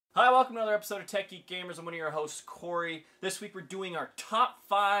Hi, welcome to another episode of Tech Geek Gamers. I'm one of your hosts, Corey. This week we're doing our top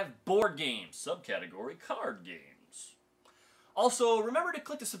 5 board games, subcategory card games. Also, remember to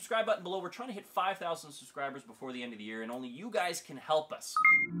click the subscribe button below. We're trying to hit 5,000 subscribers before the end of the year, and only you guys can help us.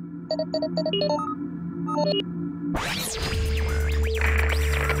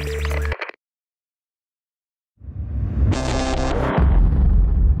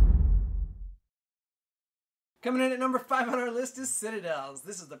 Coming in at number 5 on our list is Citadels.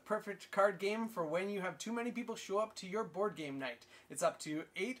 This is the perfect card game for when you have too many people show up to your board game night. It's up to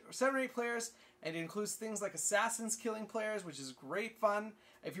 7 or 8 players, and it includes things like assassins killing players, which is great fun.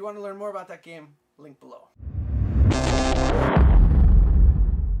 If you want to learn more about that game, link below.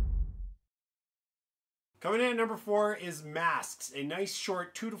 Coming in at number 4 is Masks, a nice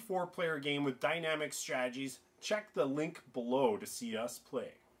short 2 to 4 player game with dynamic strategies. Check the link below to see us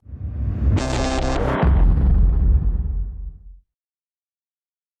play.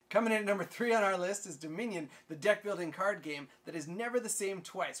 Coming in at number 3 on our list is Dominion, the deck building card game that is never the same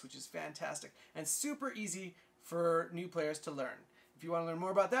twice, which is fantastic and super easy for new players to learn. If you want to learn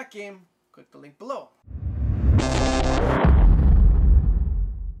more about that game, click the link below.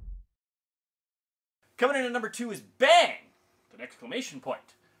 Coming in at number 2 is Bang! With an exclamation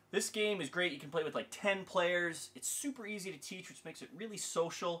point. This game is great. You can play with like 10 players. It's super easy to teach, which makes it really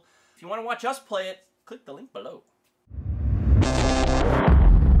social. If you want to watch us play it, click the link below.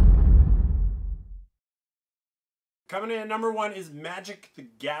 Coming in at number 1 is Magic the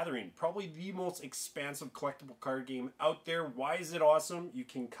Gathering, probably the most expansive collectible card game out there. Why is it awesome? You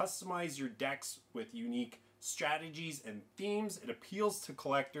can customize your decks with unique strategies and themes. It appeals to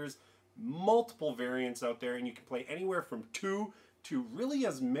collectors, multiple variants out there, and you can play anywhere from 2 to really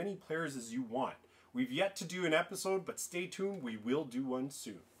as many players as you want. We've yet to do an episode, but stay tuned, we will do one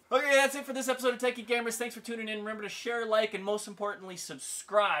soon. Okay, that's it for this episode of Tech Geek Gamers. Thanks for tuning in. Remember to share, like, and most importantly,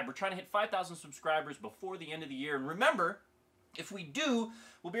 subscribe. We're trying to hit 5,000 subscribers before the end of the year. And remember, if we do,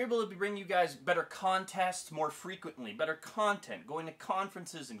 we'll be able to bring you guys better contests more frequently, better content, going to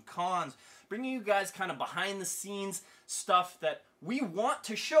conferences and cons, bringing you guys kind of behind-the-scenes stuff that we want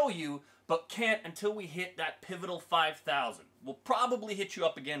to show you, but can't until we hit that pivotal 5,000. We'll probably hit you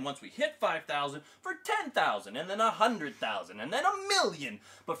up again once we hit 5,000 for 10,000, and then 100,000, and then 1,000,000.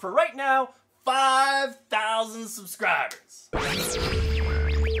 But for right now, 5,000 subscribers.